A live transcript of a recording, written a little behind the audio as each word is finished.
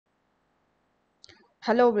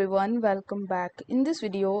Hello everyone, welcome back. In this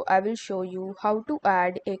video, I will show you how to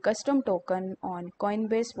add a custom token on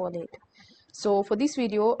Coinbase Wallet. So for this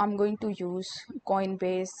video, I'm going to use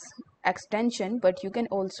Coinbase extension, but you can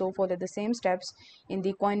also follow the same steps in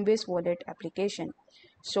the Coinbase Wallet application.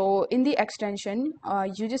 So in the extension,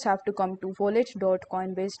 you just have to come to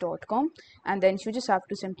wallet.coinbase.com and then you just have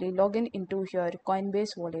to simply log in into your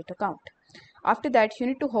Coinbase Wallet account. After that, you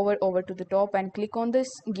need to hover over to the top and click on this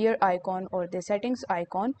gear icon or the settings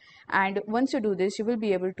icon, and once you do this you will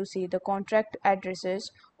be able to see the contract addresses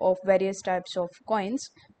of various types of coins,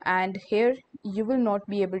 and here you will not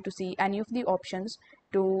be able to see any of the options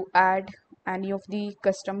to add any of the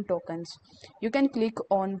custom tokens. You can click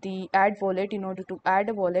on the add wallet in order to add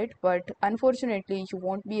a wallet, but unfortunately you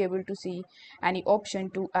won't be able to see any option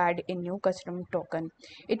to add a new custom token.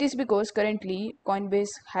 It is because currently Coinbase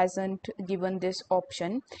hasn't given this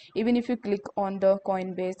option. Even if you click on the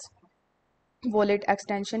Coinbase wallet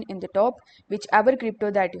extension in the top, whichever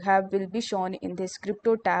crypto that you have will be shown in this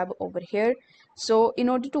crypto tab over here. So in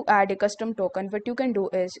order to add a custom token, what you can do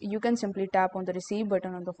is you can simply tap on the receive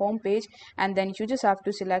button on the home page, and then you just have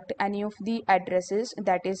to select any of the addresses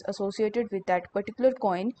that is associated with that particular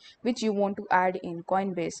coin which you want to add in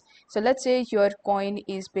Coinbase. So let's say your coin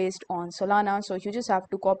is based on Solana, so you just have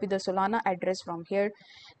to copy the Solana address from here.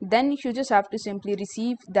 Then you just have to simply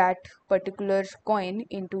receive that particular coin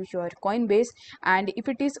into your Coinbase, and if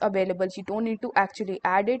it is available you don't need to actually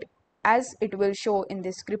add it, as it will show in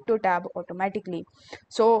this crypto tab automatically.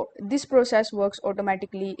 So this process works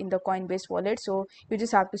automatically in the Coinbase wallet, so you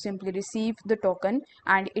just have to simply receive the token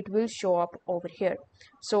and it will show up over here.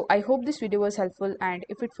 So I hope this video was helpful, and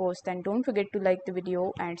if it was, then don't forget to like the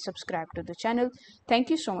video and subscribe to the channel. Thank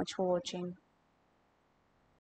you so much for watching.